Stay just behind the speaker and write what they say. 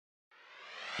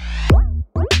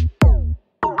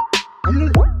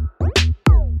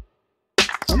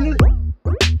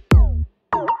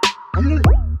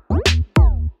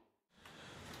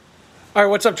All right,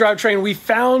 what's up, Drivetrain? We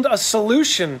found a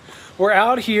solution. We're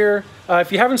out here.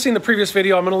 If you haven't seen the previous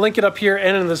video, I'm going to link it up here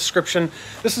and in the description.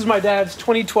 This is my dad's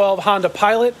 2012 Honda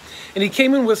Pilot, and he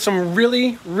came in with some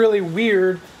really, really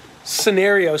weird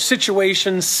scenarios,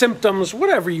 situations, symptoms,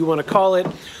 whatever you want to call it.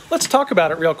 Let's talk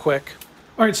about it real quick.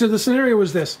 All right, so the scenario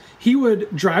was this. He would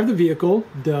drive the vehicle,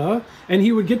 and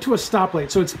he would get to a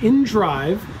stoplight. So it's in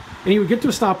drive, and he would get to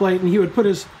a stoplight, and he would put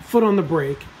his foot on the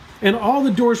brake, and all the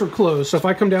doors were closed. So if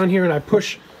I come down here and I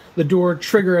push the door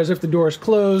trigger as if the door is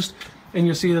closed, and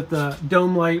you'll see that the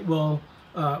dome light will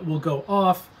go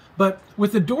off. But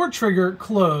with the door trigger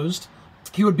closed,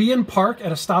 he would be in park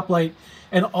at a stoplight,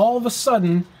 and all of a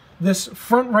sudden, this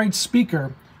front right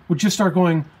speaker would just start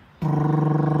going.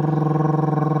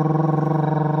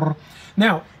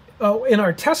 Now, in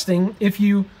our testing, if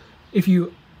you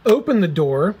open the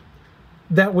door,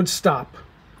 that would stop.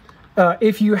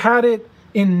 If you had it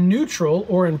in neutral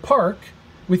or in park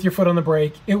with your foot on the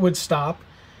brake, it would stop.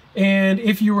 And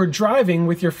if you were driving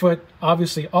with your foot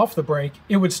obviously off the brake,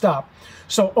 it would stop.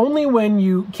 So only when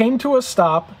you came to a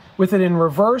stop with it in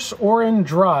reverse or in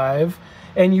drive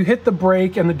and you hit the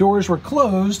brake and the doors were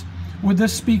closed, would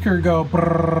this speaker go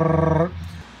brrrr.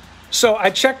 So I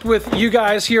checked with you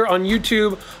guys here on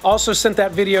YouTube, also sent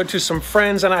that video to some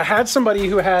friends, and I had somebody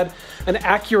who had an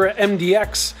Acura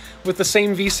MDX with the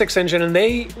same V6 engine, and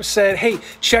they said, hey,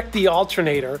 check the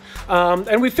alternator.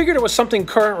 And we figured it was something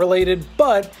current related,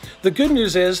 but the good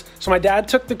news is, so my dad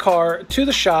took the car to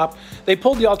the shop, they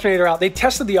pulled the alternator out, they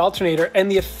tested the alternator,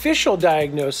 and the official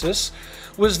diagnosis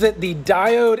was that the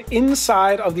diode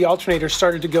inside of the alternator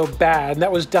started to go bad, and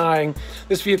that was dying.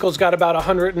 This vehicle's got about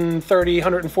 130,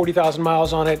 140,000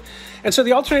 miles on it. And so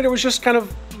the alternator was just kind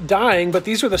of dying, but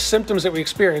these were the symptoms that we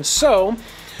experienced. So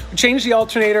we changed the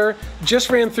alternator, just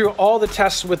ran through all the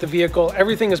tests with the vehicle.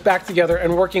 Everything is back together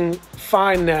and working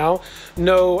fine now.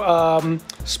 No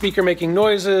speaker making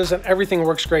noises, and everything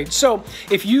works great. So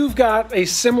if you've got a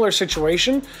similar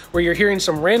situation where you're hearing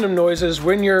some random noises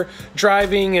when you're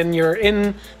driving and you're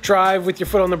in drive with your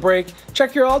foot on the brake,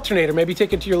 check your alternator. Maybe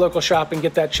take it to your local shop and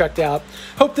get that checked out.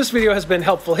 Hope this video has been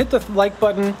helpful. Hit the like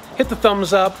button, hit the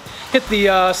thumbs up, hit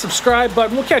the subscribe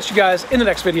button. We'll catch you guys in the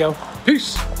next video.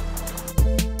 Peace.